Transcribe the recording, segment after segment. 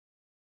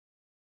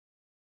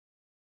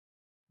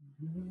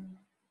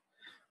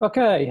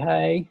Okay,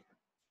 hey,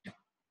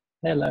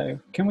 hello.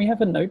 Can we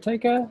have a note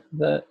taker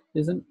that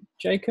isn't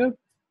Jacob?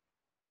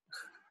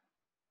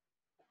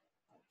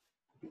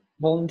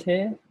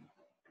 Volunteer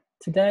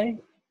today?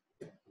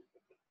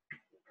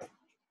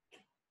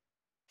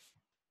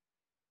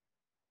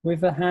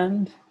 With a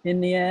hand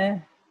in the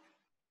air?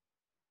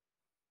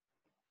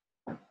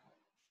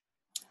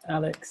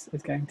 Alex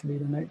is going to be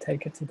the note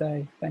taker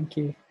today. Thank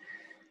you.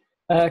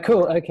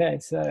 Cool. Okay,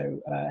 so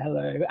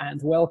hello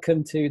and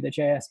welcome to the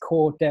JS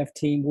Core Dev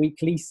Team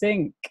Weekly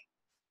Sync.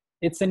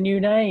 It's a new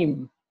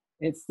name.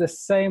 It's the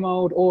same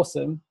old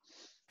awesome.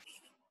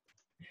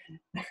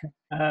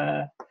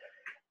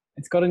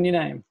 It's got a new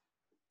name,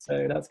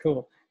 so that's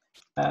cool.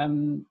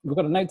 We've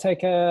got a note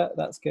taker.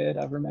 That's good.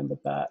 I've remembered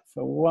that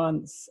for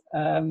once.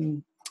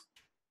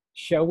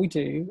 Shall we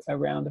do a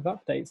round of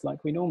updates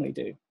like we normally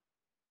do?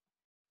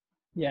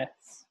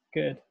 Yes,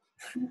 good.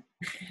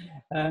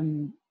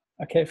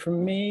 Okay,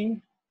 from me,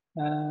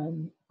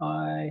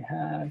 I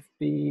have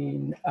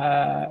been,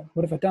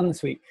 what have I done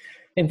this week?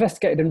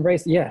 Investigated and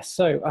raised, yes.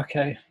 So,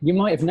 okay, you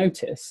might have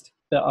noticed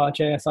that our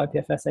JS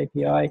IPFS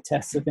API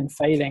tests have been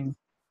failing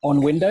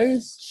on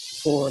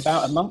Windows for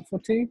about a month or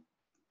two.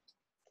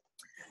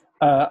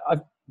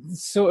 I've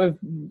sort of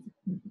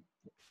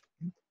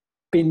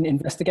been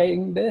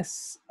investigating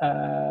this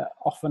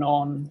off and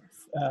on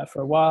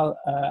for a while,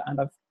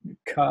 and I've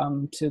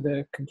come to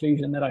the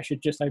conclusion that I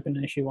should just open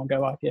an issue on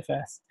Go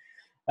IPFS.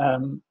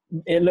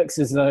 It looks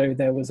as though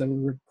there was a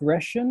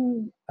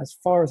regression, as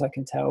far as I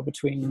can tell,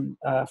 between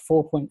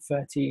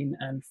 4.13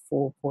 and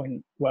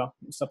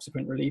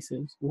subsequent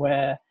releases,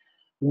 where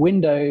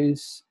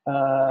Windows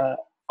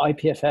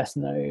IPFS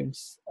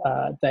nodes,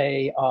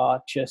 they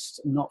are just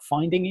not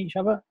finding each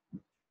other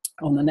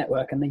on the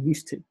network, and they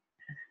used to.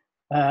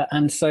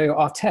 And so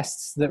our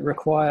tests that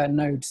require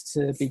nodes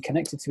to be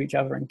connected to each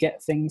other and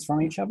get things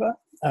from each other,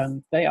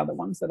 they are the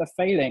ones that are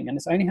failing, and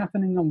it's only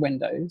happening on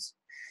Windows.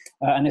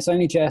 And it's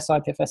only JS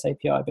IPFS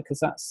API because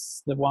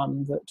that's the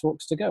one that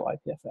talks to Go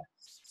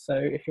IPFS. So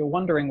if you're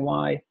wondering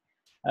why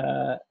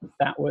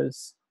that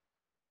was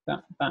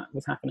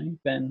happening,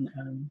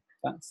 then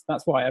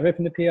that's why. I've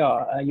opened the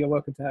PR. You're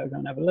welcome to go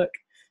and have a look.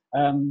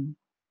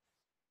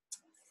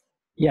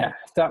 Yeah,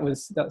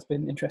 that's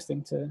been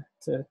interesting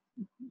to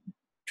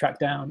track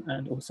down,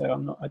 and also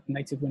I'm not a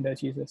native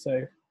Windows user,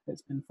 so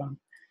it's been fun.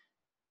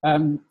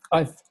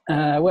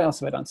 What else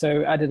have I done?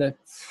 So added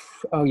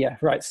oh yeah,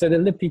 right. So the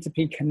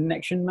libp2p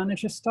connection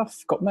manager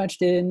stuff got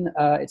merged in.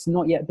 It's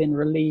not yet been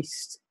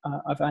released.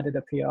 I've added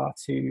a PR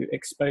to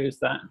expose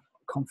that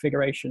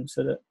configuration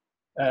so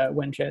that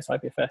when JS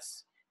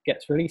IPFS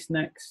gets released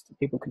next,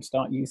 people can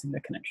start using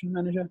the connection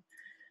manager.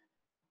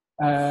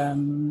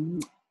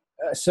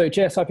 So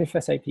JS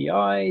IPFS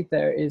API,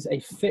 there is a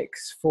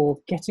fix for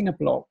getting a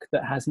block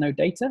that has no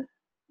data.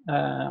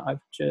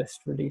 I've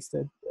just released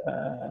a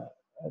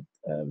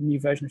new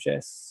version of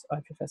JS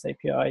IPFS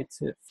API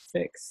to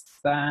fix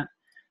that.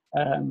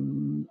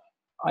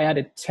 I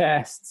added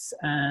tests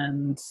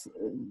and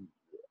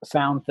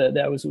found that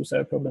there was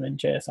also a problem in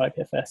JS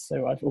IPFS,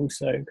 so I've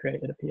also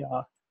created a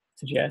PR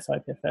to JS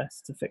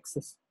IPFS to fix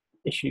the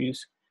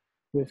issues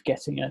with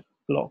getting a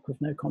block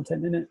with no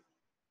content in it.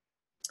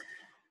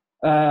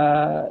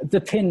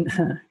 The pin,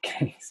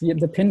 okay, so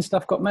the pin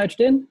stuff got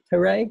merged in.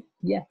 Hooray!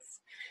 Yes.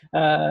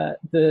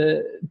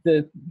 The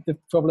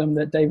problem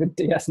that David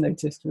Diaz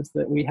noticed was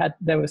that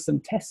there were some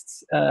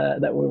tests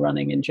that were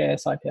running in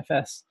JS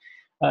IPFS.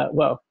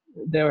 Well,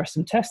 there were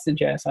some tests in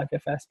JS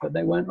IPFS, but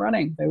they weren't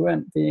running. They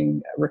weren't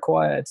being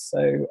required.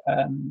 So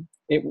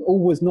it all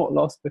was not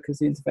lost because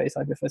the interface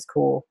IPFS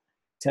core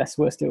tests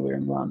were still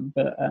being run.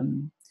 But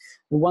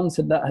the ones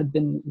that had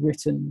been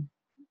written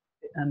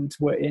and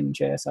were in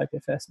JS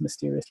IPFS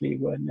mysteriously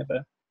were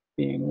never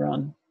being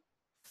run.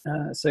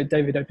 So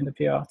David opened a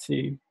PR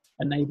to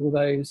enable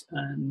those,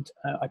 and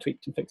I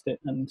tweaked and fixed it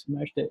and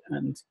merged it,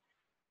 and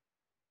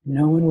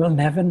no one will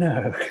never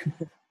know.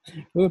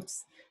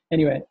 Oops.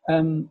 Anyway,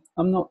 I'm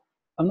not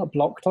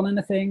blocked on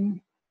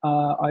anything.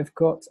 I've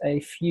got a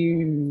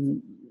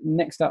few.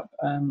 Next up,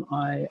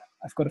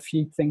 I've got a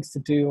few things to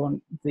do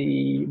on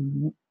the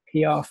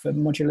PR for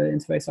modular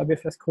interface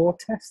IPFS core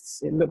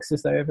tests. It looks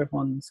as though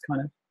everyone's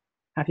kind of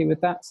happy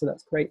with that, so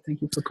that's great.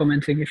 Thank you for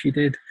commenting if you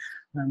did,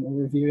 or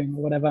reviewing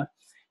or whatever.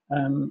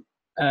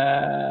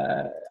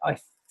 I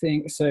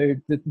think so.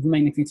 The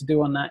remaining thing to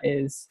do on that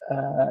is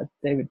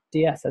David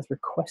Diaz has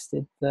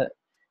requested that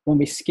when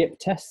we skip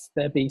tests,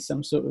 there be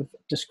some sort of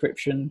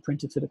description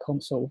printed to the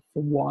console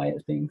for why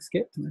it's being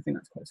skipped, and I think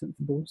that's quite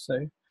sensible. So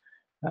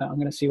I'm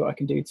going to see what I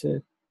can do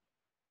to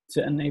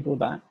enable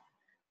that.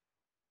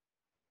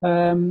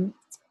 And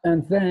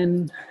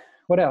then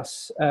what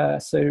else?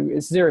 So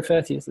it's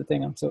 0.30 is the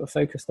thing I'm sort of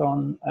focused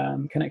on.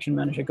 Connection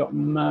manager got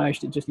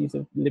merged. It just needs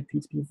a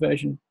libp2p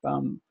version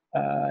bump.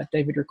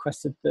 David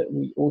requested that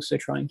we also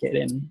try and get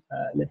in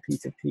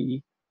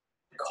libp2p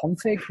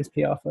config, his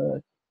PR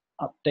for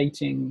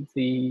updating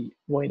the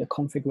way the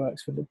config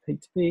works for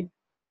libp2p.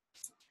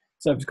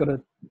 So I've just got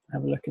to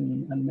have a look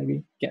and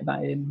maybe get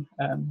that in.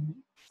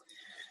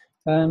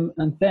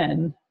 And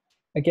then,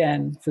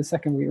 again, for the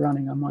second week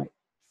running, I might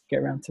get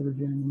around to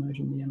reviewing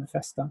Immersion, the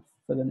MFS stuff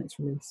for the next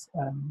release.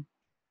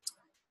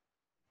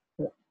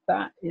 But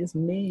that is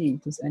me.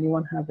 Does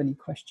anyone have any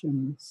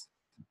questions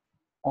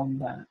on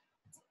that?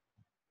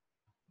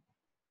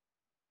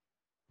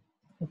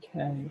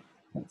 Okay,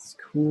 that's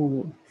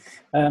cool.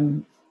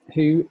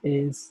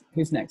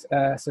 Who's next?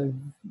 So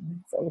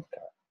Volker,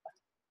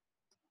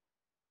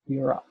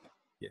 you're up.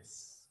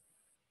 Yes.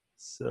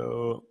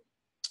 So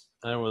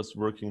I was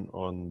working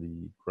on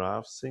the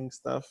graph sync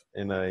stuff,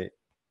 and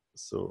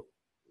so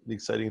the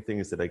exciting thing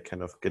is that I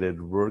kind of get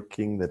it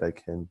working, that I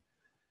can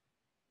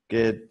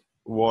get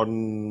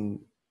one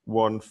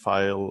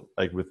file,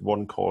 like with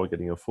one call,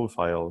 getting a full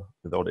file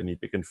without any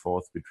back and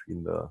forth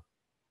between the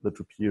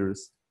two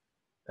peers.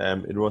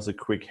 It was a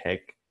quick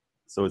hack,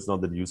 so it's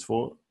not that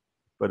useful,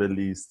 but at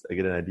least I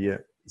get an idea.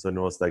 So I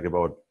know it's like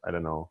about, I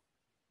don't know,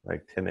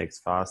 like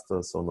 10x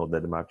faster, so not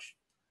that much.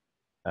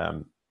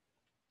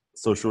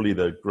 So surely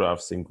the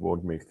graph sync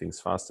won't make things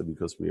faster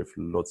because we have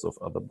lots of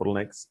other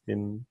bottlenecks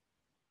in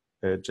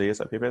JS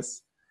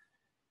IPFS.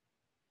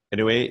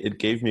 Anyway, it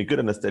gave me a good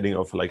understanding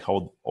of like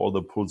how all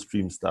the pull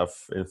stream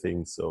stuff and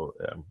things. So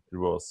it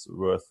was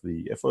worth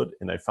the effort.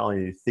 And I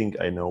finally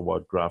think I know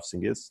what graph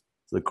sync is.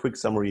 So the quick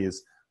summary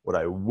is what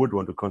I would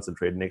want to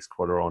concentrate next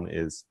quarter on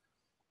is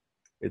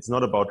it's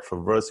not about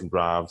traversing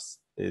graphs.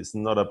 It's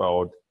not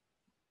about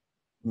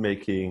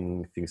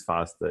making things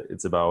faster.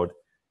 It's about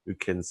you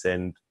can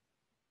send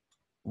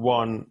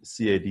one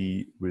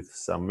CID with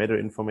some meta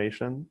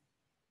information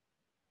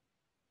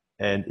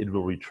and it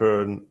will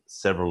return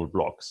several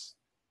blocks.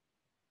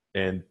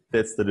 And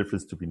that's the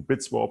difference between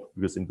bit swap,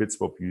 because in bit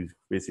swap, you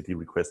basically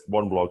request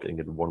one block and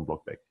get one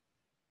block back.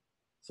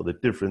 So the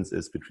difference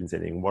is between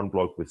sending one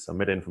block with some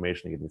meta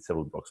information and getting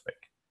several blocks back.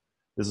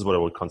 This is what I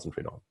will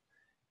concentrate on.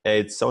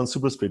 It sounds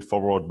super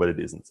straightforward, but it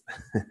isn't.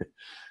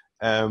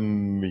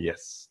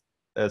 Yes.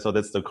 So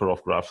that's the core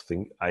of graph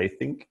thing, I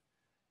think.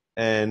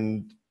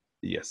 And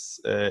yes,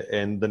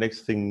 and the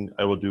next thing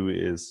I will do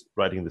is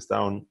writing this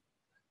down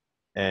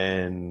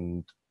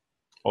and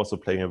also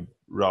playing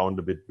around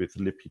a bit with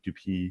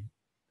libp2p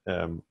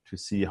to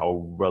see how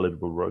well it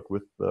will work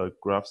with the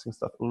graphs and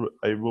stuff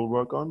I will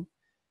work on.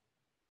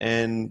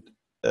 And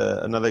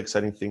another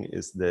exciting thing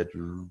is that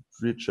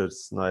Richard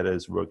Snyder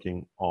is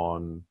working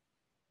on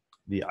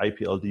the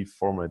IPLD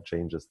format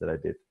changes that I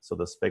did. So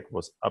the spec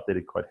was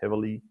updated quite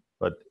heavily,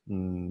 but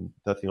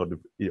nothing of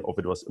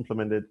it was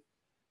implemented.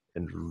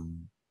 And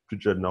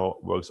Richard now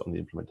works on the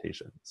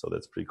implementation. So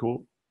that's pretty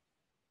cool.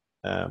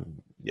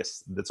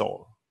 Yes, that's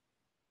all.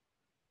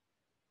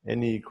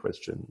 Any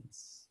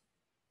questions?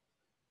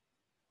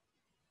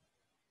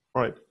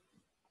 All right.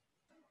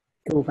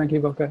 Cool, thank you,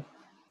 Volker.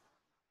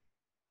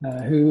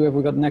 Who have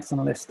we got next on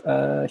the list?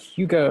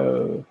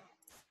 Hugo.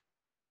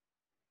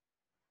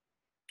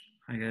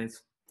 Hi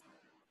guys.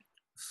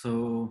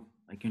 So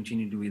I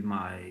continued with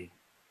my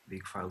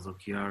big files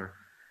OKR.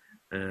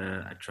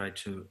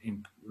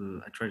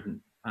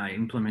 I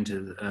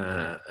implemented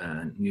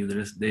a new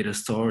data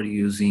store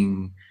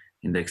using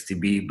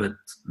IndexedDB, but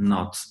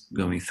not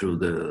going through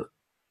the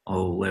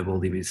all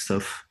level DB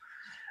stuff.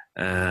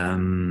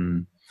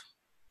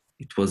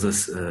 It was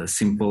a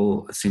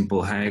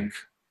simple hack.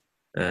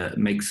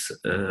 Makes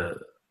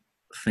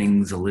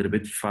things a little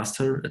bit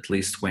faster, at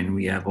least when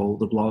we have all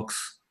the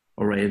blocks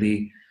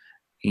already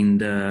in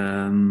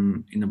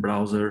the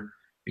browser,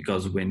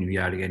 because when we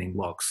are getting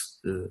blocks,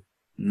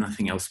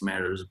 nothing else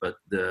matters but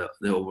the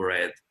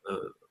overhead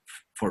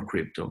for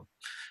crypto.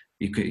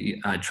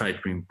 I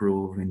tried to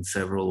improve in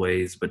several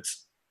ways, but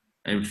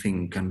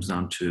everything comes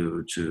down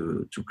to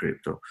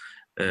crypto.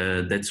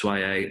 That's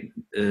why I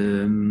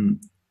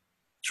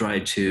try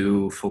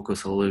to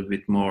focus a little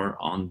bit more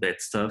on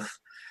that stuff.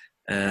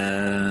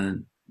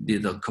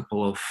 Did a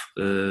couple of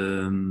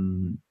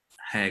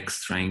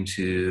hacks trying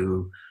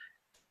to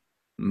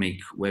make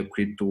web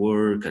crypto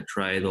work. I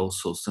tried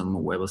also some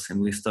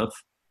WebAssembly stuff,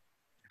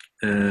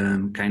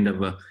 kind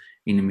of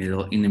in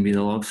the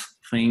middle of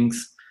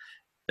things.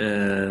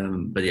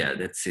 But yeah,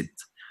 that's it.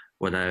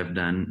 What I've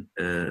done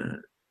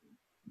the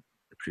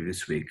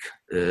previous week.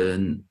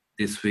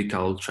 This week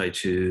I'll try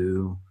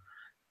to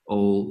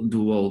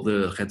do all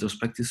the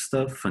retrospective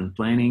stuff and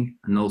planning,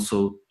 and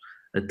also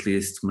at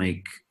least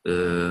make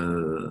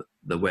the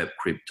web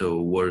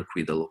crypto work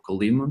with a local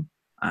daemon.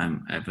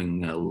 I'm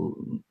having a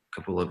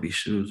couple of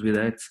issues with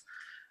that.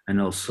 And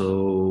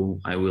also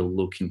I will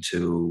look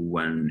into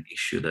one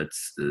issue that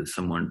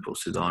someone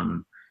posted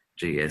on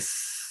JS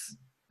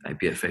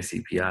IPFS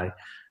API,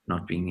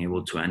 not being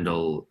able to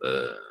handle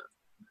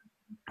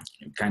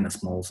kind of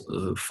small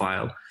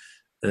file.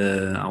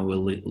 I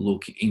will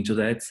look into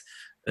that,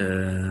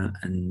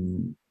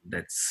 and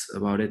that's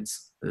about it.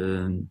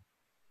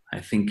 I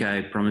think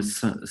I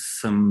promised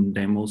some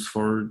demos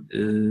for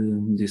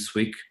this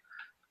week.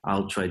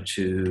 I'll try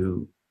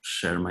to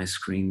share my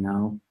screen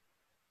now.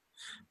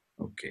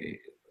 Okay,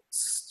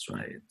 let's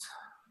try it.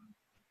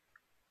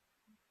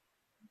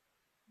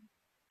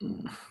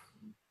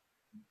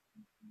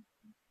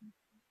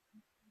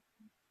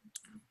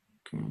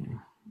 Okay.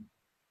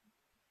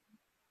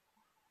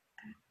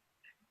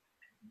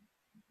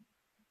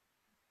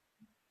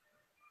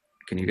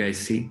 you guys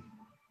see?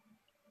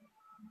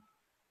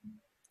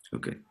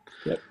 Okay.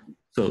 Yep.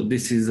 So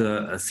this is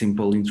a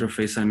simple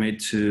interface I made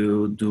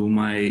to do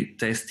my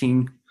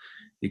testing.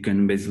 You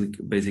can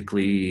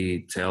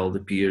basically tell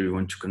the peer you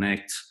want to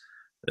connect,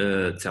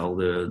 tell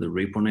the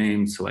repo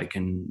name, so I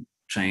can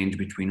change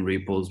between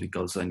repos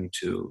because I need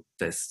to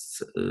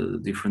test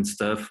different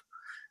stuff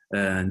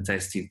and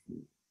test it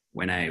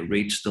when I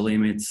reach the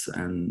limits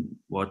and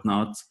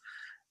whatnot.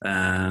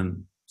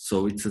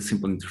 So it's a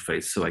simple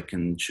interface, so I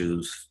can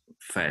choose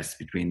fast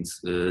between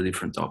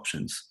different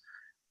options.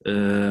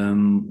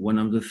 One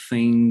of the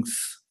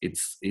things,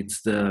 it's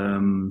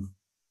the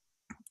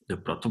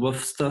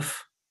protobuf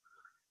stuff.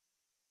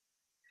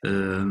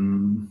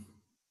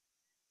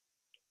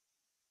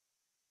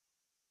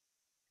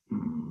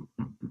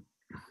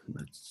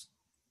 That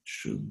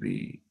should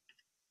be.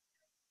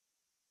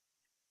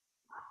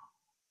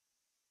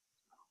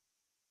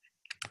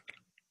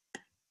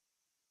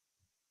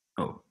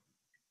 Oh,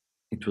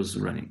 it was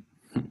running.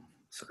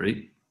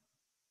 Sorry.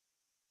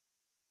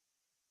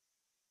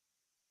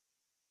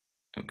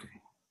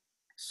 Okay,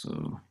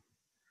 so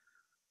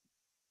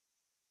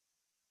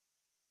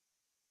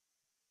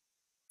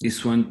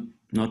this one,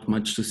 not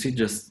much to see,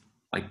 just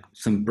like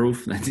some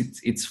proof that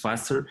it's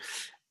faster.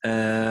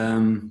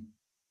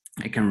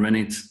 I can run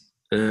it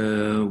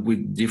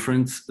with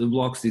different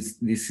blocks.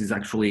 This is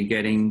actually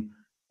getting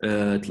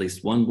at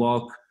least one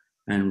block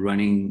and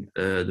running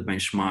the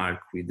benchmark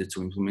with the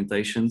two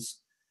implementations.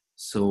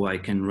 So I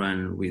can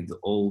run with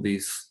all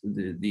these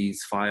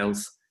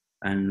files,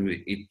 and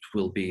it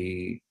will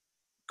be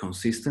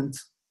consistent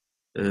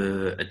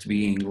at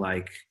being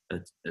like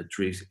at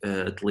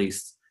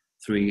least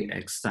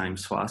 3x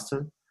times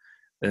faster.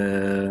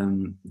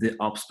 The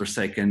ops per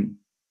second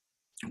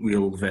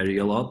will vary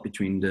a lot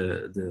between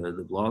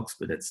the blocks,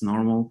 but that's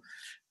normal.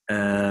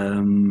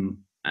 And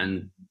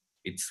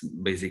it's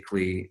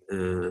basically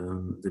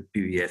the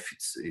PBF,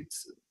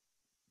 it's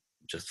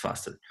just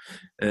faster.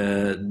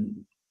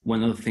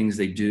 One of the things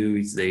they do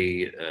is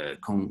they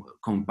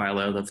compile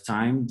out of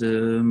time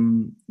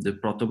the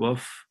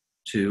protobuf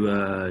to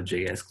a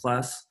JS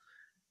class,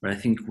 but I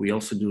think we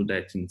also do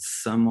that in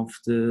some of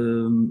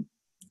the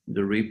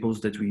repos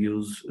that we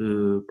use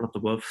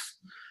protobufs.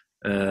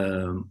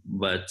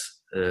 But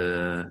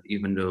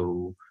even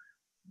though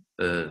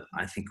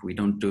I think we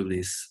don't do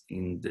this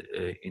in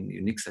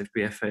Unix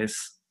IPFS,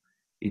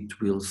 it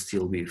will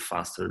still be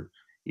faster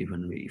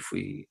even if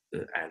we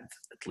add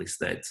at least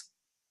that.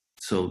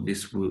 So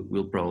this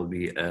will probably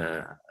be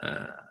a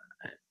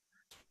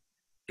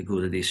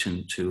good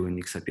addition to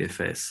Unix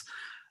IPFS.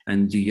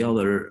 And the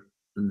other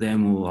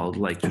demo I would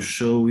like to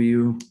show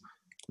you,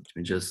 let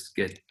me just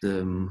get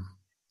the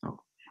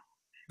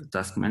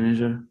task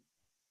manager.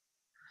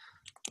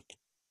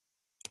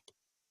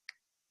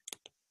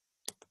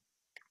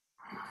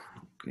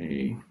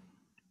 Okay.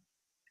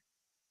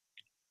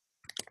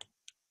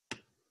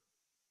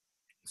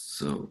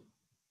 So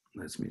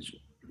let me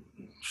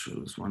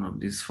choose one of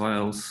these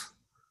files.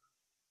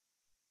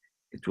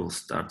 It will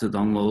start to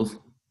download.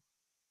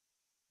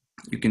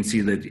 You can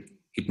see that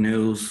it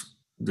knows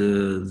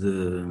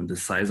the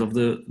size of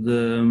the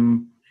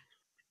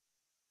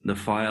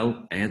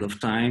file ahead of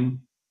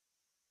time,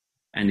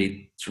 and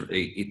it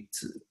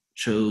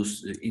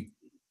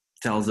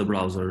tells the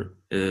browser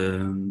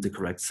the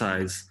correct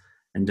size,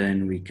 and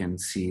then we can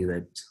see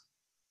that.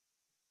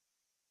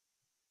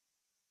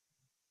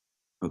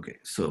 Okay,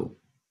 so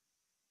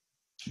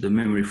the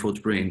memory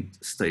footprint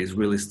stays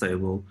really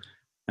stable,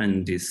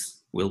 and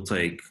this will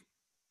take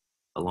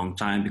a long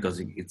time because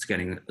it's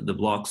getting the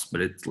blocks,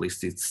 but at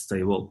least it's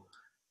stable,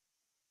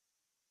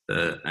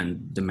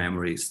 and the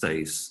memory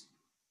stays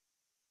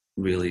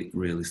really,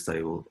 really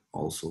stable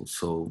also.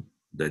 So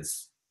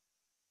that's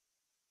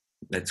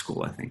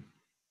cool, I think.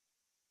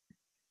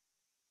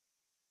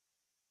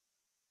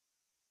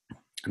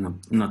 And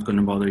I'm not going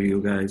to bother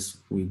you guys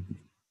with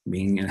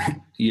being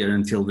here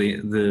until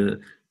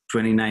the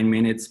 29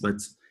 minutes, but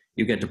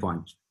you get the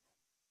point.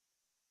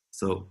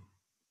 So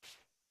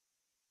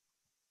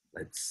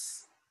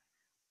let's,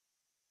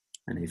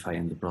 and if I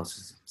end the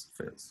process, it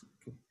fails.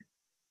 Okay.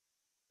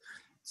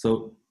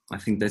 So I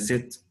think that's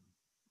it.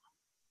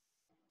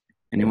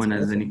 Anyone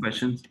has any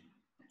questions?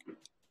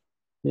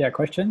 Yeah,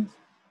 questions?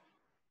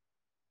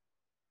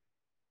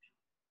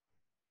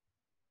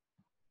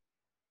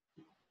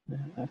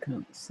 I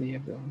can't see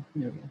everyone.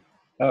 Here we go.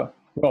 Oh,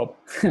 Rob,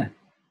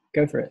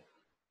 go for it.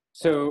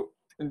 So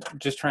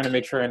just trying to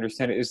make sure I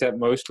understand it, is that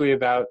mostly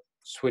about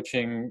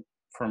switching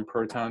from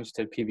protons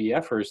to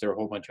PBF, or is there a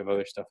whole bunch of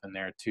other stuff in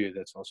there too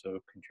that's also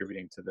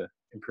contributing to the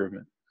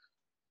improvement?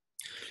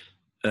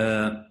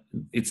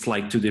 It's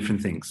like two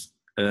different things.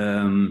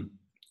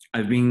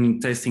 I've been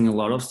testing a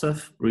lot of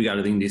stuff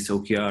regarding this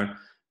OKR.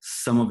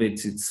 Some of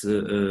it, it's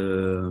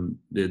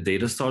the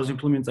data stores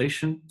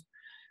implementation.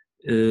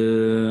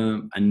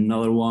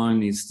 Another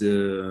one is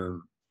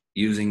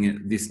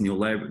using this new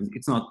library.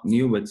 It's not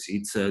new, but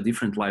it's a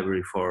different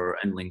library for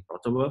handling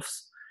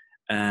protobufs.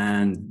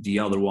 And the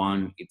other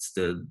one, it's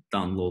the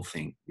download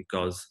thing,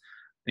 because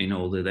in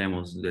all the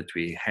demos that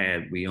we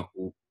had, we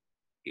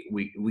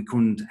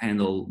couldn't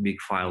handle big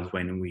files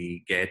when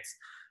we get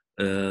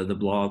the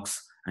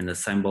blocks and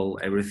assemble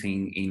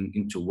everything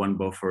into one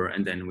buffer,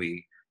 and then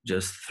we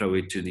just throw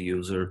it to the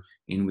user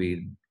in with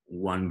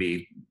one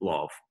big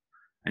blob.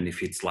 And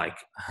if it's like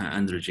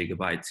 100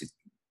 gigabytes, it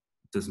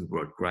doesn't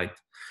work, right?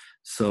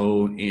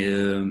 So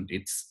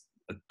it's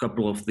a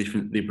couple of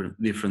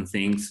different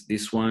things.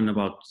 This one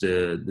about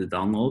the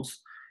downloads,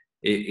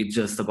 it's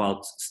just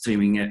about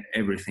streaming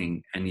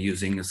everything and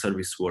using a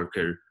service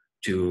worker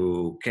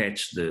to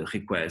catch the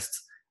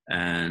requests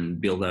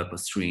and build up a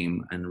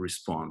stream and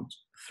respond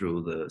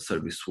through the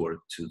service work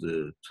to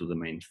the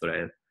main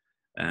thread.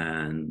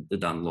 And the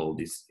download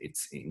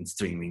it's in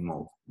streaming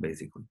mode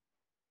basically.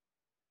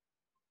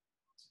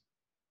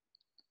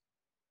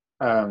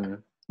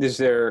 Is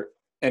there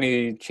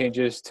any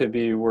changes to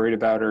be worried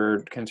about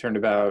or concerned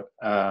about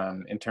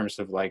in terms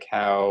of like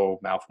how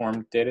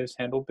malformed data is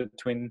handled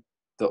between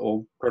the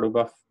old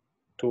protobuf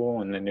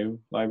tool and the new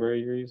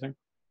library you're using?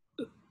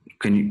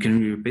 Can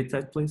you repeat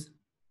that, please?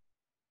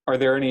 Are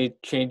there any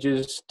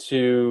changes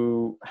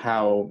to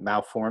how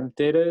malformed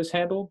data is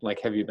handled?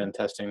 Like, have you been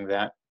testing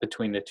that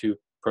between the two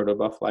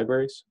protobuf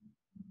libraries?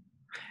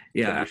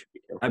 Yeah,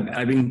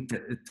 I've been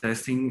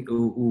testing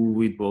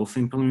with both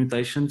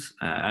implementations,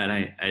 and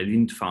I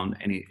didn't found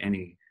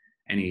any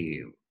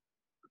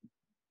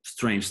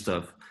strange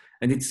stuff.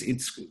 And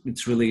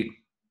it's really,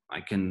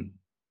 I can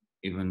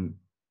even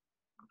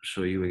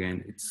show you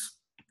again. It's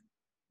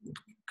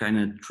kind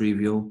of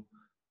trivial.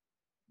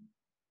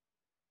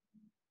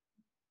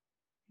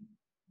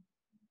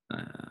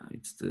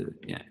 It's the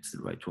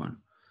right one.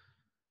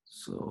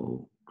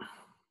 So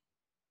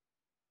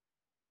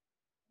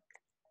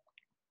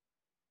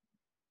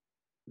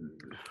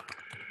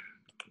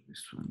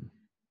this one.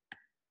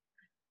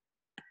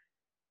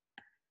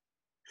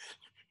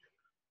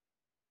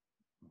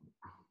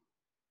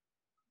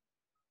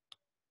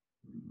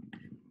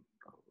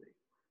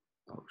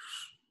 Oh.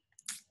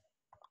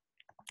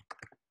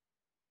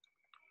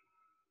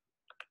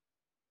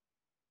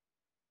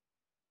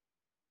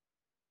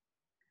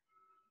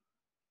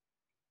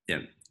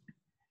 Yeah.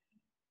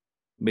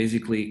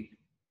 Basically,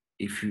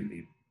 if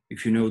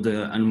you know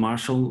the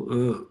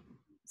unmarshal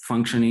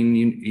function in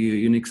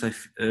Unix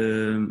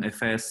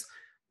FS,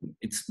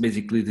 it's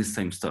basically the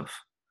same stuff.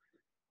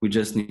 We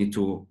just need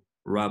to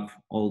wrap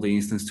all the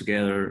instances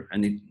together,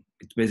 and it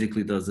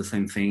basically does the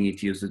same thing.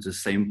 It uses the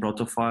same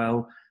proto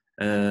file,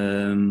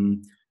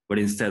 but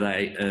instead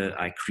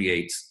I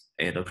create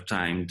ahead of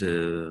time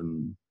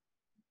the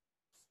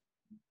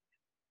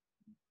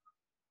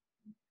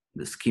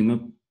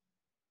schema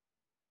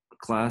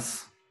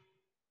class.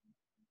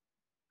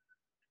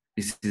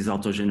 This is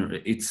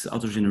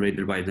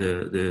auto-generated by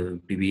the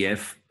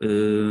PBF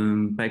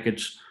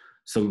package.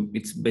 So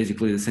it's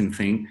basically the same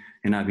thing.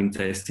 And I've been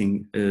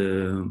testing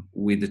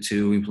with the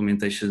two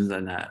implementations,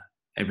 and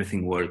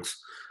everything works.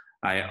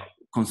 I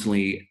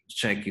constantly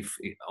check if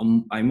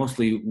I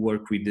mostly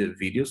work with the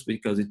videos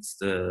because it's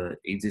the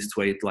easiest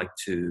way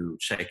to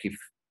check if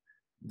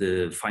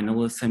the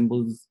final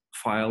assembled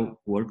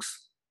file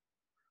works.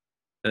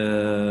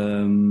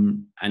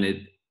 And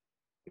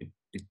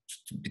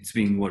it's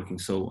been working,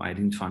 so I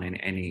didn't find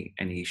any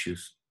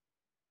issues.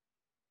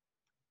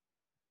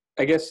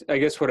 I guess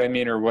what I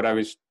mean, or what I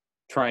was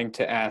trying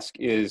to ask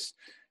is,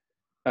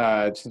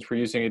 since we're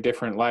using a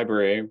different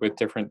library with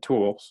different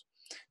tools,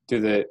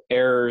 do the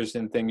errors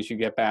and things you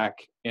get back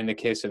in the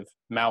case of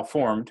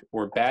malformed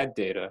or bad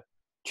data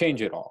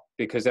change at all?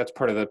 Because that's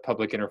part of the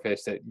public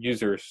interface that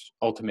users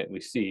ultimately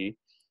see.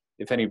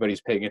 If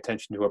anybody's paying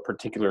attention to a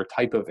particular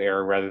type of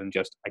error rather than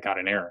just, I got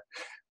an error,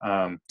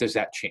 does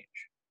that change?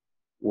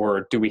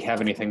 Or do we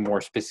have anything more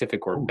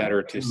specific or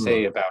better to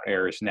say about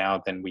errors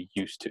now than we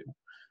used to?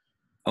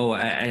 Oh,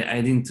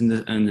 I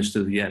didn't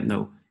understood yet.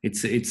 No,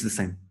 it's the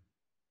same.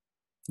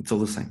 It's all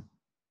the same.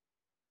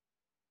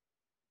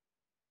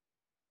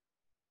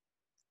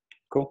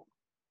 Cool.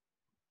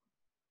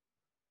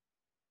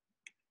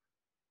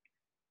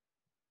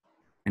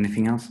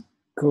 Anything else?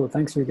 Cool.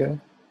 Thanks, Hugo.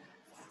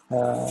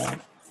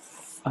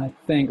 I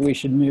think we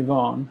should move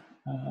on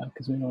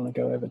because we don't want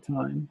to go over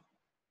time.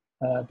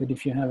 But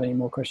if you have any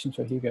more questions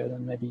for Hugo,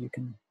 then maybe you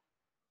can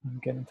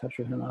get in touch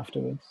with him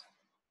afterwards.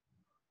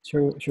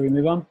 Should we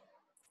move on?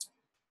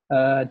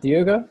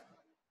 Diogo?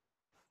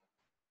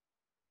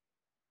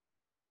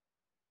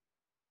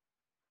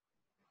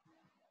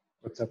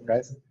 What's up,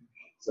 guys?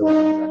 So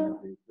I'm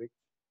really quick.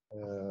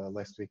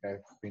 Last week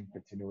I've been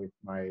continuing with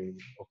my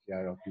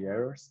OKR of the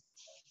errors.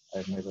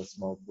 I've made a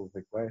small pull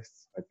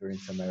request. I threw in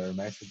some error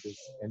messages,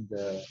 and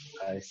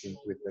I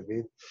synced with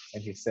David,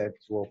 and he said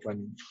to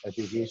open a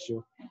big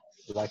issue,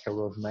 like a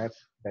roadmap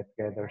that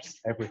gathers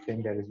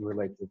everything that is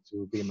related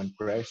to daemon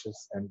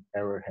crashes and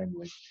error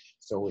handling.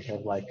 So we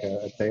have like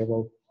a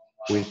table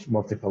with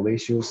multiple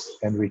issues,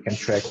 and we can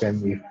track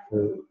them if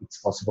it's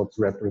possible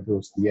to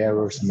reproduce the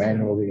errors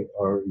manually,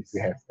 or if we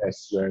have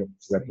tests to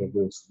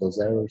reproduce those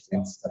errors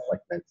and stuff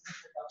like that.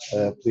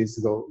 Please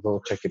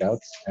go check it out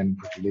and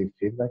leave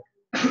feedback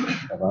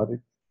about it.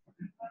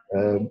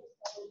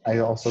 I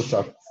also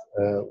talked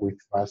with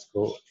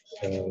Vasco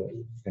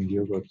and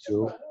Hugo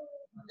too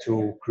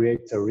to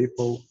create a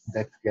repo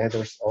that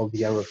gathers all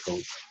the error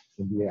codes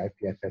in the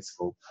IPFS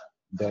scope.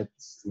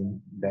 That's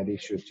in that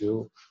issue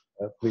too.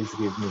 Please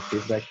give me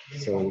feedback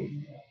so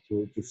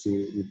to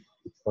see if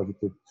it's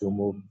positive to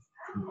move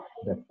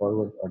that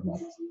forward or not.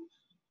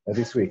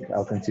 This week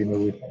I'll continue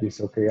with this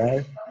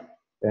OKR,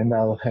 and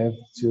I'll have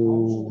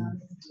to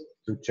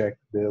check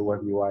the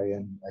web UI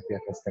and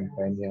IPFS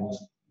companion,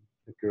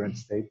 the current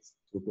state,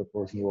 to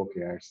propose new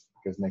OKRs,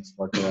 because next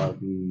quarter I'll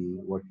be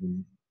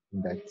working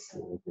in that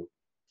group.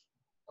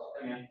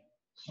 And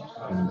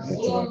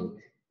that's about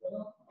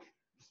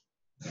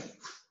it.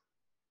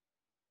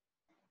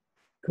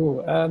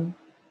 Cool.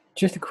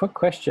 Just a quick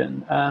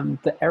question.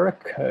 The error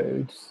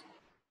codes,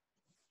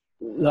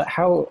 like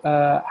how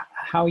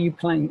are you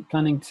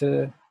planning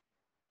to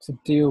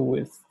deal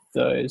with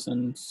those,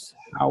 and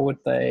how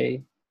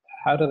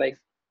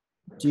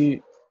do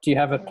you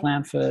have a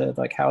plan for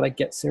like how they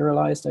get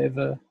serialized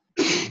over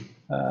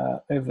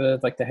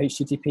like the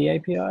HTTP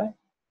API?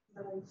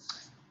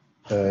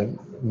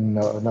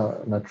 No,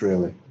 not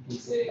really.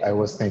 I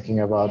was thinking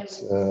about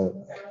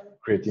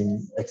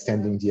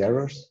extending the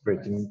errors,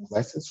 creating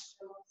classes,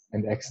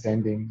 and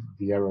extending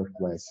the error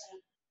class.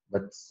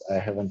 But I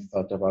haven't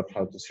thought about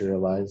how to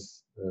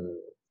serialize.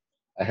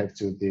 I have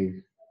to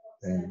dig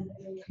and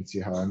see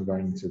how I'm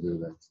going to do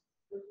that.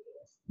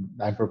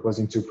 I'm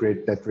proposing to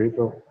create that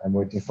repo. I'm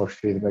waiting for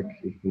feedback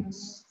if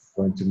it's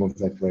going to move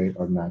that way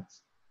or not.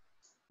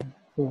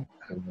 Cool.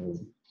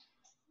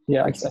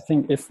 Yeah, I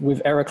think if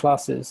with error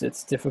classes,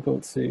 it's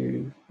difficult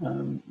to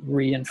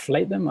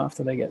reinflate them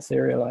after they get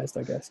serialized,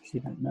 I guess, because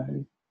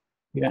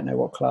you don't know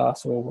what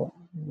class or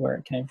where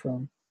it came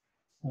from.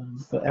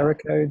 But error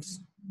codes,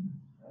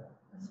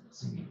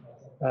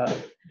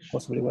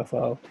 possibly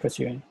worthwhile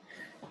pursuing.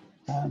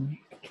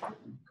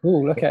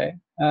 Cool. Okay.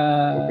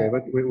 Okay,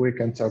 but we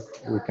can talk.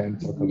 We can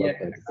talk about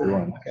that if you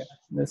want. Okay,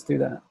 let's do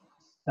that.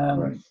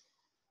 Right.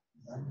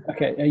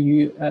 Okay. Are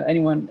you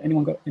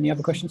anyone got any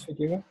other questions for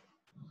Diego?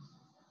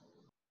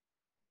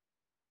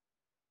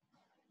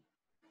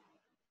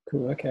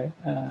 Cool. Okay.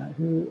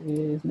 Who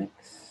is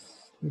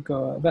next? We've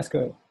got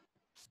Vasco.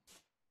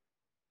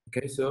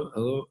 Okay. So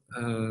hello.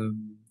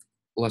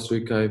 Last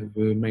week I've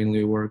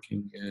mainly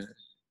working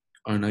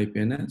on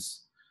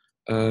IPNS.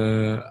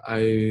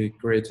 I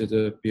created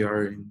a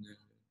PR in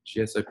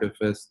JS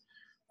IPFS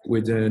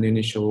with an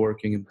initial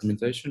working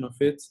implementation of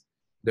it.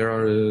 There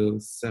are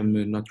some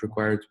not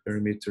required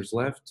parameters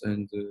left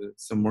and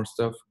some more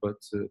stuff,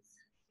 but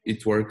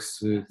it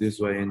works this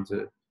way, and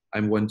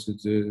I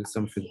wanted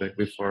some feedback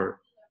before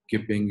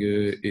keeping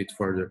it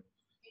further.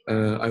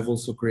 I've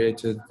also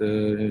created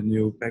a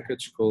new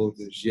package called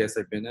JS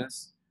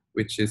IPNS,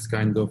 which is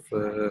kind of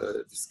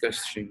a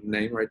discussion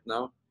name right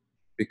now,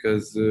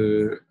 because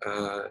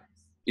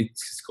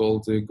it's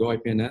called Go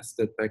IPNS,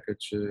 that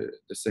package,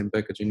 the same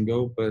package in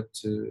Go, but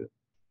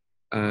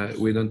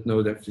we don't know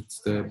if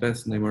it's the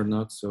best name or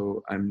not,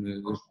 so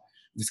I'm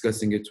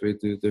discussing it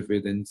with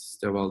David and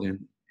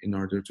Stevalian in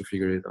order to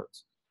figure it out.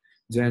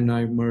 Then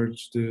I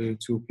merged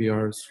two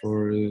PRs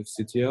for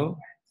CTL,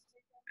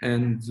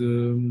 and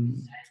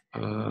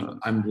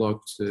I'm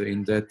blocked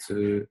in that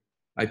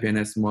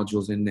IPNS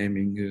modules and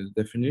naming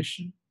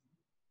definition.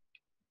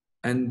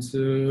 And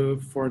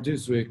for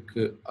this week,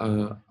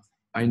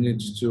 I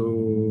need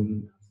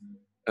to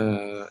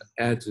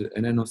add a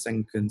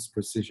nanoseconds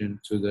precision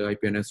to the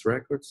IPNS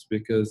records,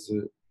 because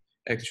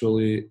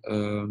actually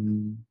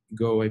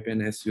Go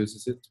IPNS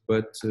uses it,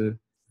 but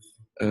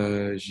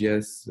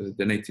JS,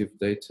 the native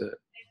data,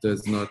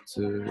 does not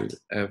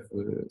have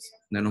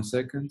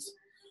nanoseconds.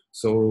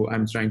 So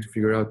I'm trying to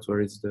figure out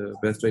where is the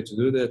best way to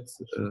do that.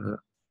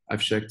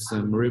 I've checked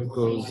some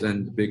repos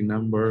and big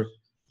number,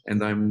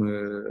 and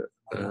I'm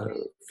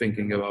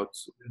thinking about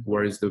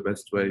where is the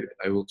best way.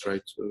 I will try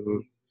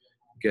to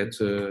get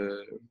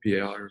a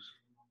PR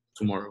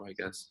tomorrow, I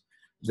guess.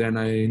 Then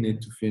I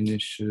need to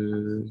finish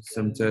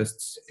some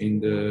tests in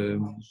the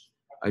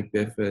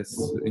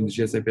IPFS, in the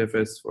JS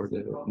IPFS for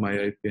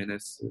my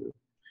IPNS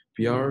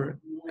PR,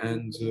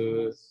 and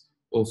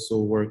also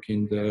work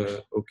in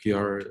the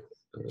OKR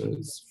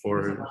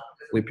for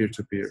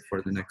peer-to-peer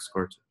for the next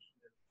quarter.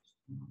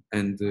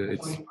 And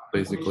it's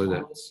basically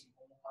that.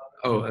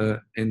 Oh,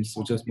 and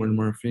so just one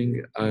more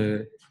thing.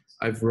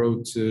 I've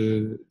wrote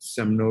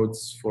some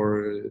notes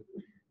for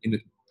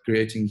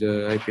creating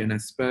the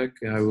IPNS spec.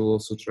 I will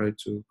also try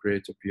to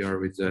create a PR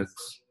with that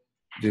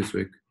this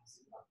week.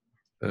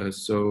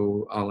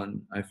 So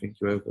Alan, I think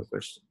you have a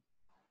question.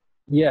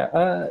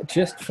 Yeah,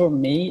 just for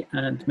me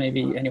and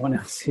maybe anyone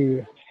else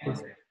who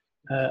is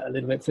a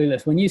little bit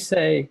clueless. When you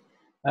say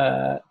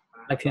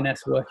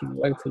IPNS working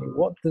locally,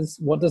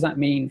 what does that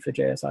mean for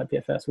JS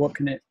IPFS?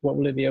 What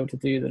will it be able to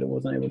do that it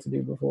wasn't able to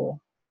do before?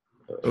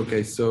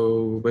 Okay,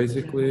 so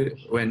basically,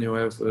 when you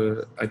have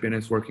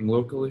IPNS working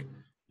locally,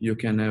 you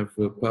can have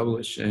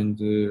publish and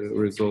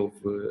resolve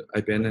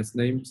IPNS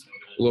names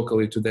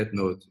locally to that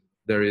node.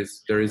 There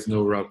is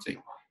no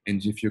routing,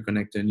 and if you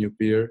connect a new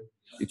peer,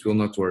 it will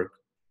not work.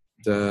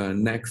 the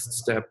next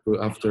step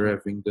after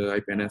having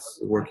the IPNS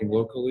working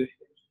locally,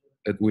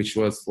 which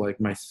was like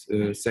my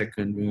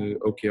second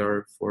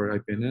OKR for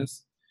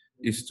IPNS,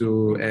 is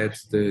to add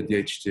the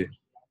DHT.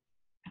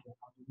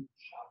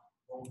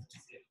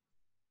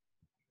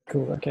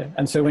 Cool. Okay.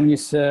 And so when you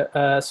say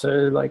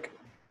like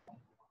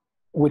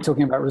we're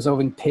talking about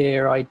resolving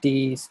peer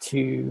IDs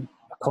to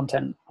a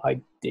content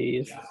ID,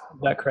 is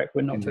that correct?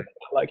 We're not talking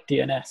about like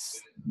DNS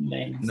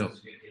names.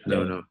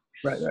 No.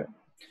 Right.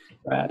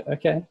 Rad.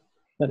 Okay.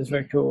 That is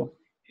very cool.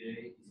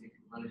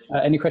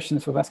 Any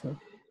questions for Vasco?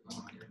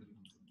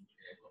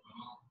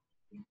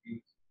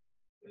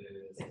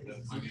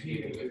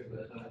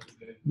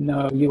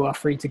 No, you are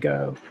free to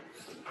go.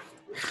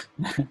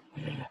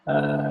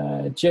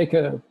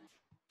 Jacob.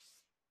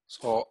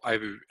 So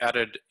I've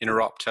added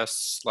interop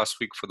tests last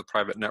week for the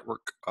private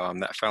network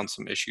that found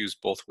some issues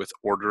both with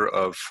order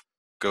of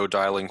Go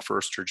dialing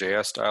first or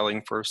JS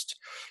dialing first.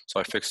 So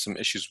I fixed some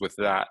issues with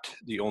that.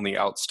 The only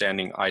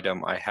outstanding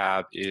item I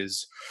have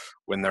is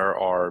when there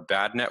are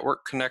bad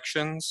network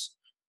connections,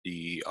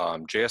 the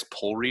JS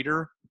poll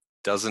reader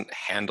doesn't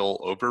handle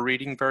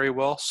overreading very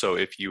well. So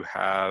if you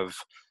have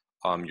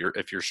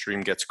if your stream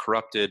gets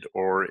corrupted,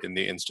 or in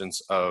the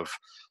instance of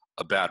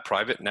a bad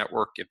private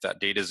network, if that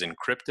data is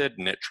encrypted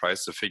and it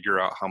tries to figure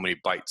out how many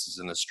bytes is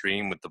in the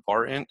stream with the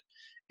var int,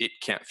 it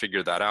can't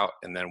figure that out.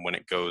 And then when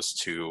it goes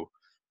to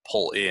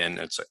pull in,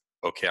 it's like,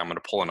 okay, I'm going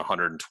to pull in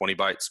 120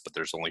 bytes, but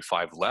there's only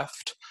 5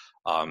 left.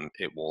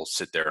 It will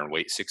sit there and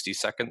wait 60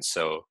 seconds.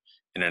 So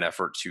in an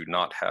effort to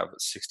not have a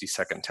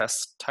 60-second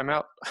test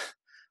timeout,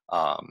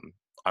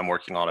 I'm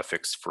working on a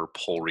fix for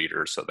poll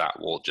reader, so that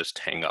will just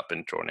hang up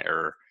and throw an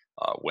error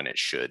when it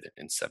should,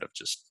 instead of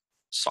just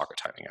socket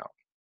timing out.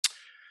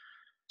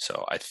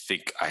 So I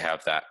think I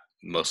have that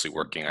mostly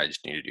working. I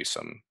just need to do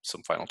some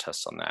final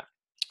tests on that.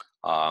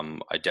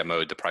 I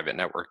demoed the private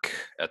network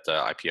at the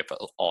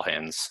IPFS all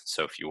hands.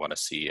 So if you want to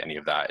see any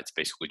of that, it's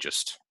basically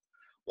just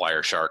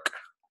Wireshark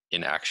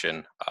in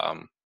action.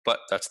 But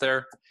that's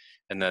there.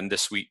 And then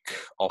this week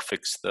I'll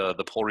fix the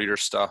poll reader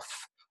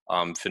stuff,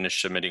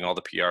 finish submitting all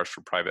the PRs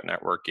for private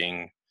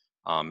networking,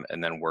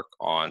 and then work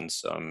on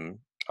some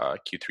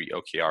Q3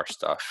 OKR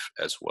stuff,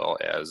 as well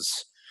as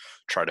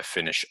try to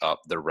finish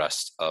up the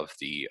rest of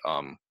the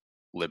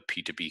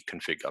libp2b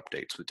config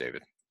updates with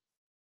David.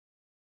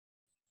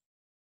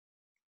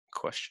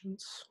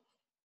 Questions?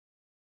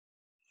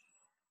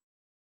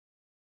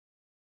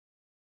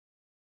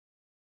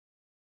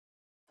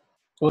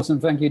 Awesome.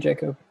 Thank you,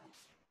 Jacob.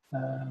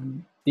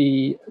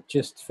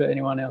 Just for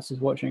anyone else who's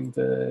watching,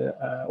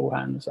 the all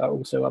hands are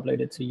also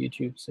uploaded to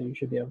YouTube, so you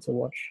should be able to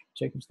watch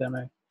Jacob's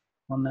demo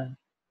on there.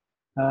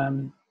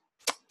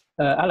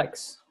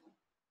 Alex,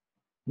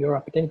 you're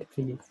updated,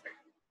 please.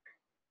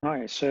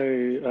 Hi.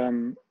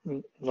 So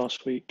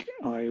last week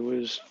I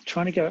was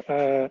trying to get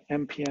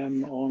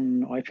npm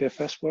on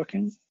IPFS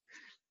working.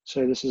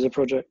 So this is a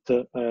project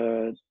that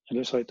it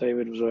looks like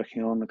David was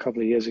working on a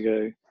couple of years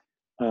ago,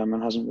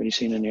 and hasn't really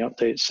seen any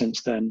updates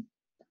since then,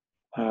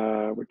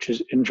 which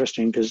is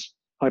interesting because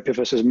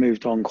IPFS has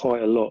moved on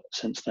quite a lot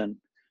since then.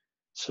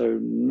 So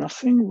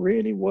nothing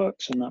really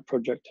works in that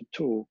project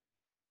at all.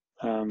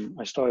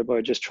 I started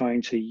by just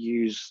trying to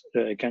use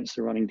it against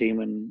the running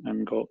daemon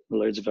and got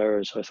loads of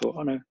errors. So I thought,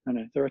 oh no,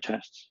 there are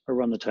tests. I'll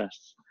run the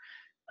tests.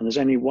 And there's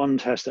only one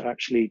test that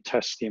actually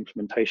tests the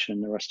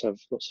implementation. The rest have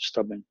lots of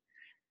stubbing.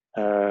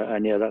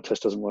 And yeah, that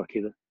test doesn't work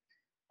either.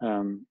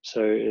 I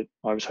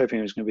was hoping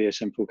it was going to be a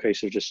simple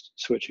case of just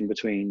switching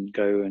between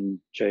Go and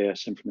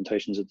JS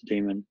implementations of the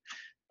daemon.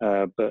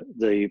 But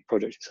the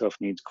project itself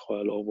needs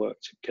quite a lot of work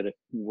to get it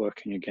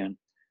working again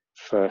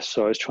first.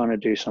 So I was trying to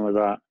do some of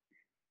that.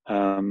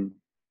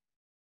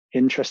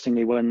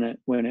 Interestingly, when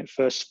it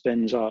first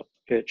spins up,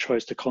 it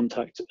tries to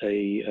contact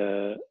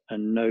a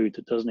node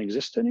that doesn't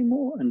exist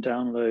anymore and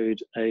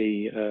download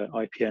a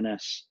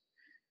IPNS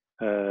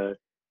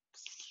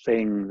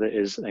thing that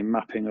is a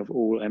mapping of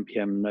all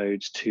npm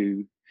nodes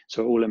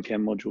all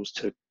npm modules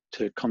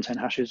to content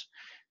hashes,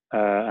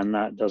 and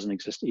that doesn't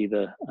exist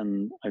either.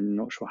 And I'm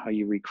not sure how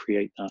you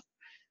recreate that.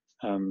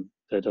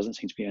 There doesn't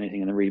seem to be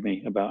anything in the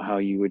README about how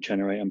you would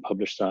generate and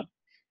publish that.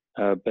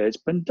 But it's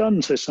been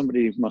done, so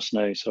somebody must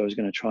know. So I was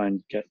going to try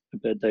and get a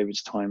bit of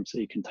David's time so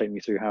he can take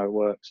me through how it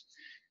works.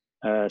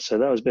 So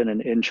that has been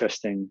an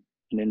interesting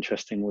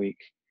week.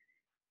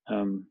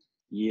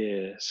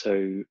 Yeah,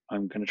 so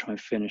I'm going to try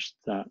and finish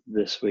that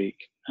this week,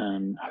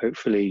 and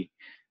hopefully,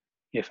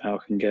 if Al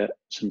can get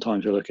some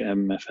time to look at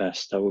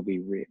MFS, that would be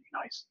really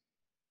nice.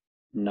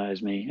 And that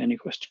is me. Any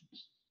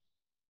questions?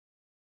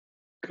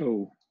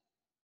 Cool.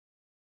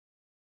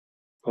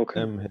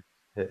 Okay.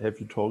 Have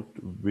you talked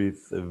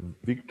with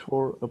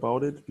Victor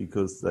about it?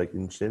 Because like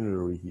in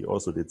January, he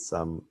also did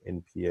some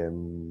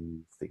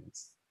NPM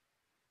things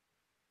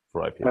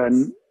for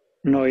IPFS.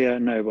 No,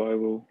 but I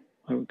will,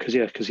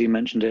 because he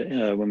mentioned it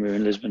when we were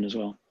in Lisbon as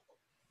well.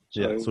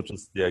 So, so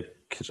just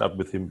catch up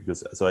with him,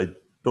 because I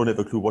don't have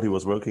a clue what he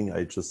was working.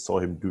 I just saw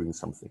him doing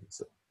something.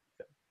 So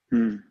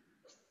yeah.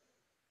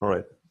 All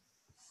right.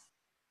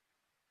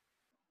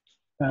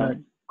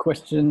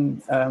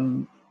 Question: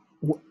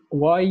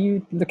 Why are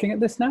you looking at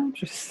this now?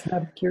 Just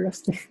out of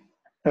curiosity.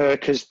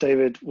 Because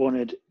David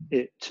wanted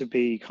it to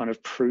be kind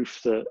of proof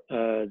that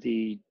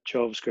the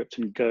JavaScript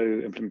and Go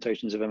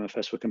implementations of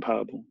MFS were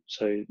compatible.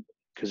 So,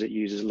 because it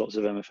uses lots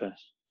of MFS.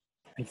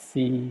 I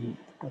see.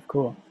 Of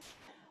course.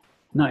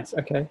 Nice.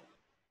 Okay.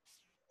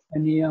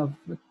 Any other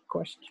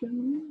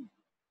questions?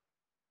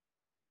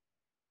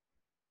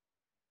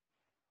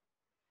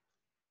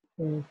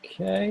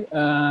 Okay.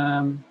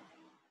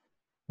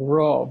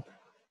 Rob,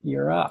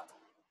 you're up.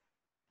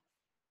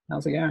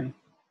 How's it going?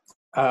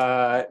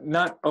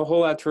 Not a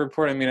whole lot to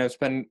report. I mean, I've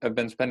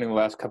been spending the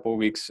last couple of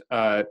weeks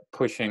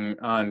pushing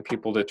on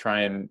people to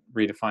try and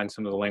redefine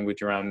some of the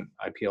language around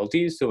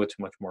IPLDs so it's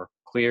much more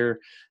clear,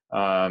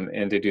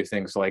 and to do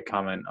things like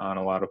comment on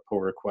a lot of pull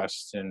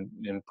requests and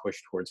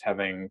push towards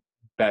having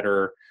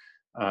better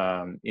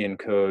in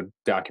code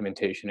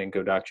documentation and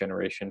Go doc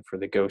generation for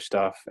the Go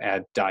stuff,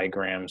 add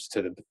diagrams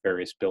to the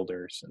various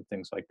builders and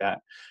things like that.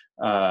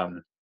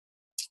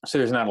 So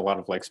there's not a lot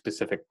of like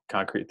specific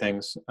concrete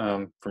things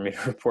for me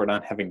to report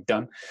on having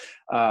done.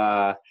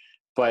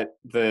 But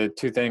the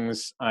two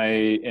things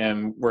I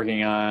am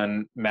working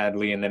on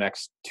madly in the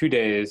next 2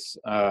 days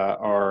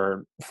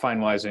are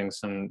finalizing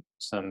some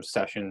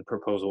session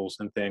proposals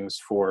and things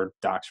for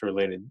docs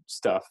related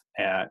stuff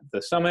at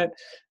the summit,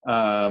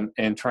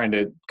 and trying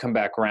to come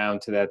back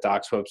around to that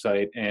docs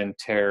website and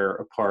tear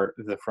apart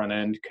the front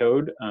end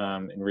code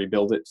and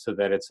rebuild it so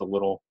that it's a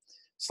little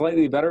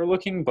slightly better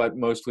looking, but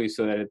mostly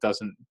so that it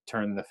doesn't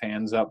turn the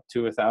fans up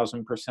to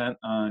 1,000%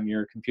 on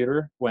your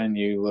computer when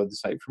you load the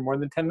site for more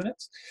than 10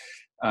 minutes.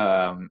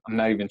 I'm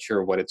not even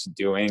sure what it's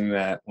doing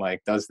that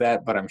like does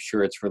that, but I'm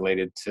sure it's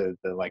related to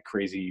the like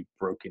crazy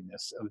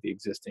brokenness of the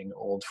existing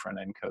old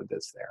front end code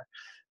that's there.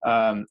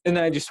 And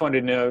then I just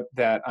wanted to note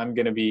that I'm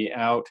going to be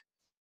out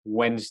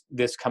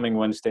this coming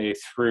Wednesday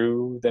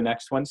through the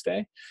next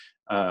Wednesday.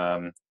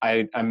 I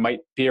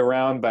might be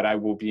around, but I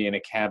will be in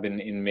a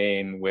cabin in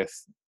Maine with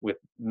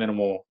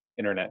minimal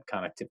internet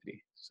connectivity.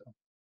 So.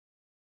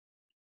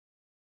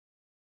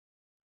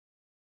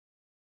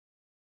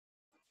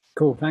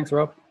 Cool. Thanks,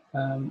 Rob.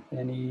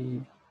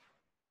 Any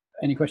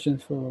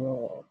questions for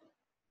Rob?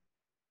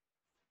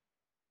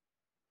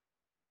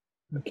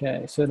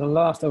 Okay, so the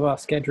last of our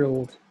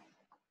scheduled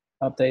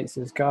updates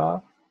is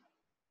Gar.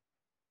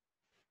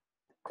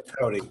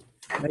 Howdy.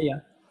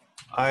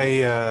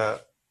 Yeah.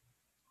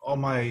 All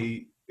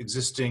my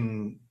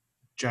existing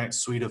giant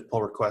suite of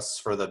pull requests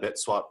for the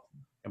BitSwap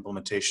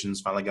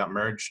implementations finally got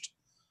merged.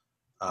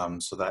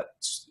 So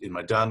that's in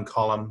my done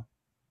column.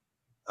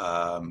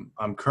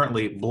 I'm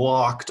currently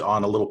blocked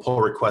on a little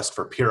pull request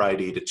for peer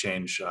ID to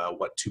change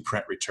what to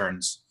print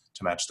returns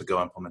to match the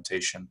Go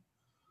implementation.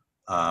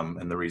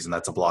 And the reason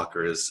that's a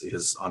blocker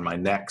is on my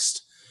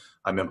next,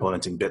 I'm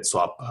implementing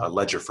BitSwap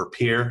Ledger for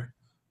Peer,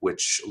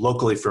 which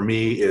locally for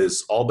me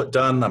is all but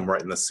done. I'm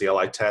writing the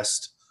CLI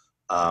test,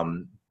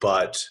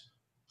 but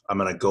I'm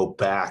going to go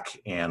back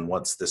and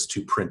once this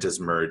to print is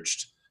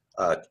merged,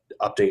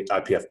 update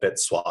IPF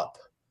BitSwap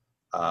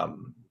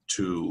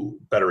to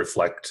better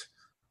reflect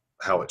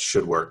how it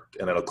should work,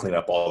 and it'll clean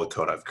up all the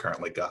code I've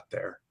currently got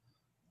there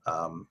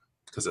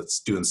because it's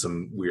doing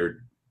some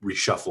weird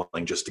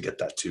reshuffling just to get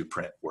that to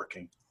print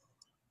working.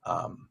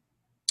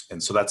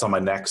 And so that's on my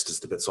next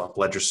is the BitSwap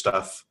Ledger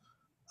stuff,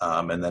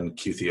 and then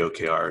Qt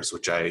OKRs,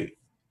 which I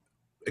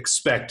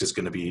expect is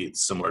going to be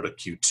similar to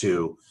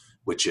Q2,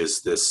 which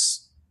is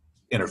this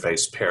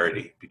interface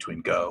parity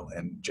between Go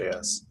and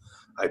JS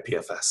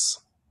IPFS.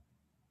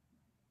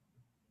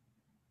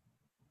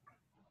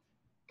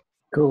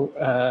 Cool.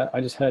 I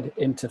just heard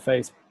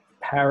interface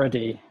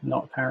parody,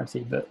 not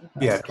parity, but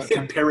yeah,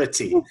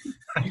 parity.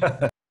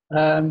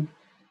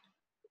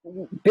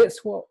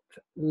 BitSwap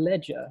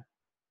Ledger.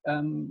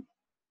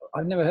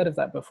 I've never heard of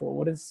that before.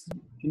 What is?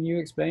 Can you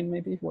explain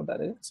maybe what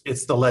that is?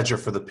 It's the ledger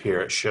for the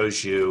peer. It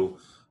shows you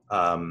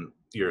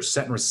your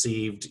sent and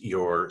received,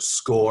 your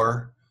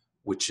score,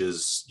 which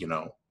is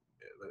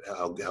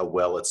how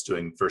well it's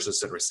doing versus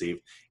sent and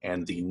received,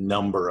 and the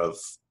number of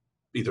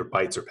either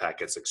bytes or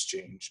packets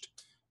exchanged.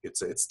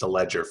 It's the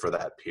ledger for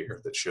that peer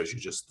that shows you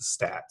just the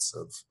stats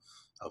of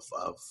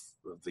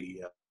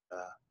the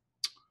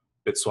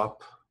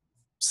BitSwap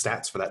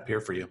stats for that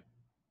peer for you.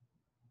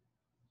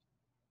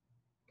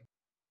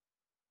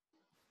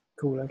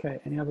 Cool. Okay.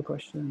 Any other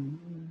questions?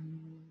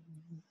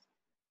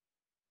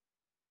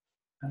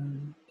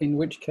 In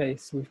which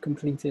case, we've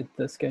completed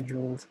the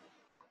scheduled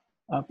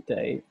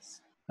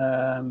updates.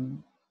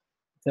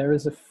 There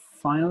is a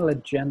final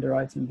agenda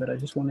item, but I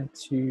just wanted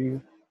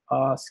to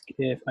ask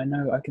if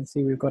I can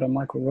see we've got a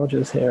Michael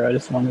Rogers here. I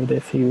just wondered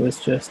if he was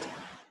just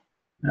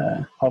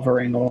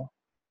hovering or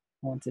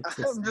wanted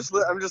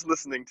to. I'm just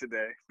listening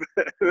today.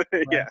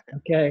 Yeah.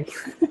 Okay.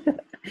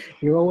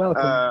 You're all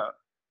welcome.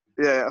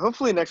 Yeah.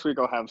 Hopefully next week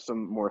I'll have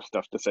some more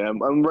stuff to say.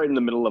 I'm right in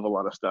the middle of a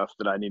lot of stuff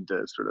that I need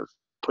to sort of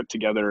put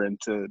together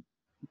into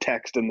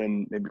text and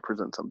then maybe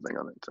present something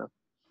on it. So.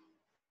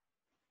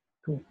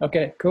 Cool.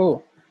 Okay.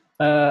 Cool.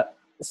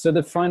 So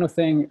the final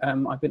thing,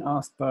 I've been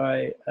asked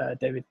by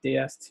David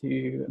Diaz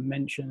to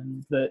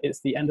mention that it's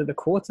the end of the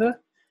quarter.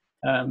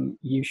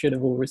 you should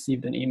have all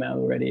received an email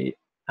already,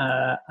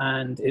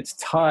 and it's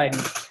time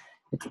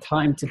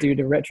to do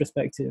the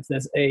retrospective.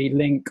 There's a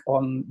link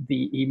on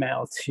the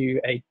email to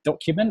a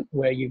document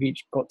where you've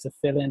each got to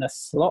fill in a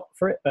slot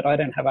for it, but I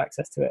don't have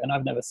access to it and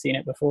I've never seen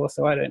it before,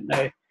 so I don't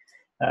know.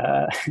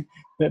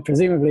 But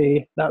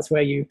presumably that's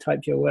where you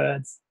type your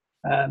words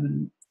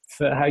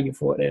for how you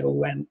thought it all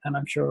went, and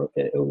I'm sure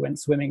it all went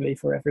swimmingly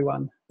for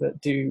everyone, but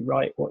do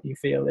write what you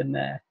feel in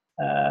there.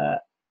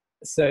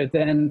 So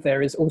then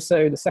there is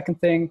also the second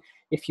thing,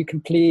 if you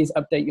can please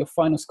update your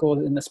final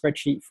scores in the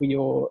spreadsheet for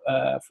your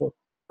for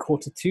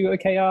Q2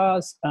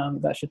 OKRs.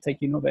 That should take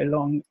you not very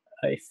long.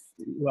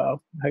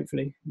 Well,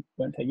 hopefully it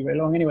won't take you very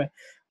long anyway.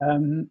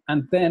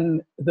 And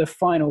then the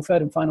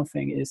third and final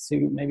thing is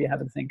to maybe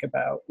have a think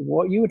about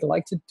what you would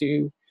like to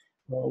do,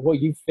 or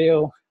what you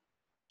feel.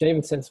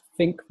 David says,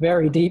 think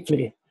very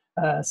deeply.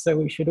 So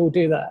we should all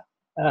do that,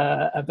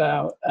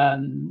 about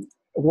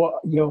what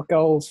your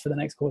goals for the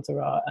next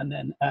quarter are, and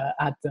then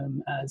add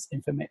them as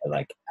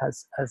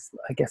as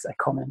I guess a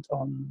comment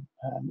on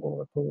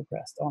or a pull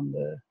request on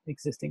the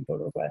existing pull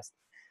request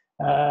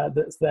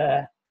that's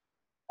there.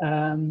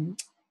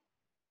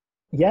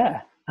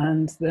 Yeah,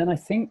 and then I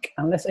think,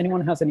 unless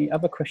anyone has any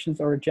other questions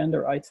or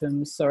agenda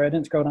items, sorry I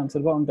didn't scroll down to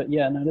the bottom, but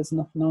yeah, no, there's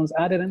no one's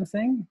added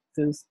anything.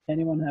 Does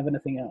anyone have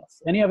anything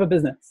else? Any other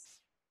business?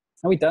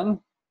 Are we done?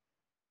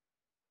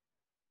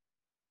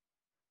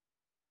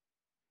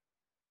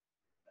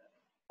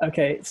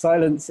 Okay,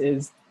 silence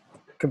is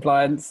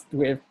compliance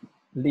with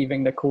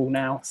leaving the call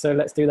now, so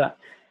let's do that.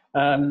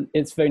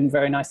 It's been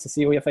very nice to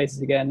see all your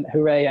faces again.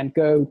 Hooray and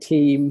go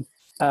team.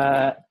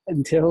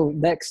 Until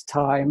next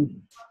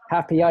time,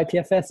 happy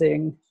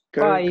IPFSing.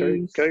 Bye.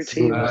 Go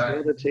team. That's the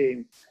other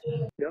team.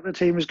 The other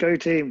team is Go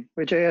team.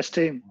 We're JS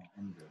team.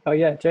 Oh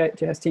yeah,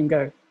 JS team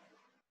go.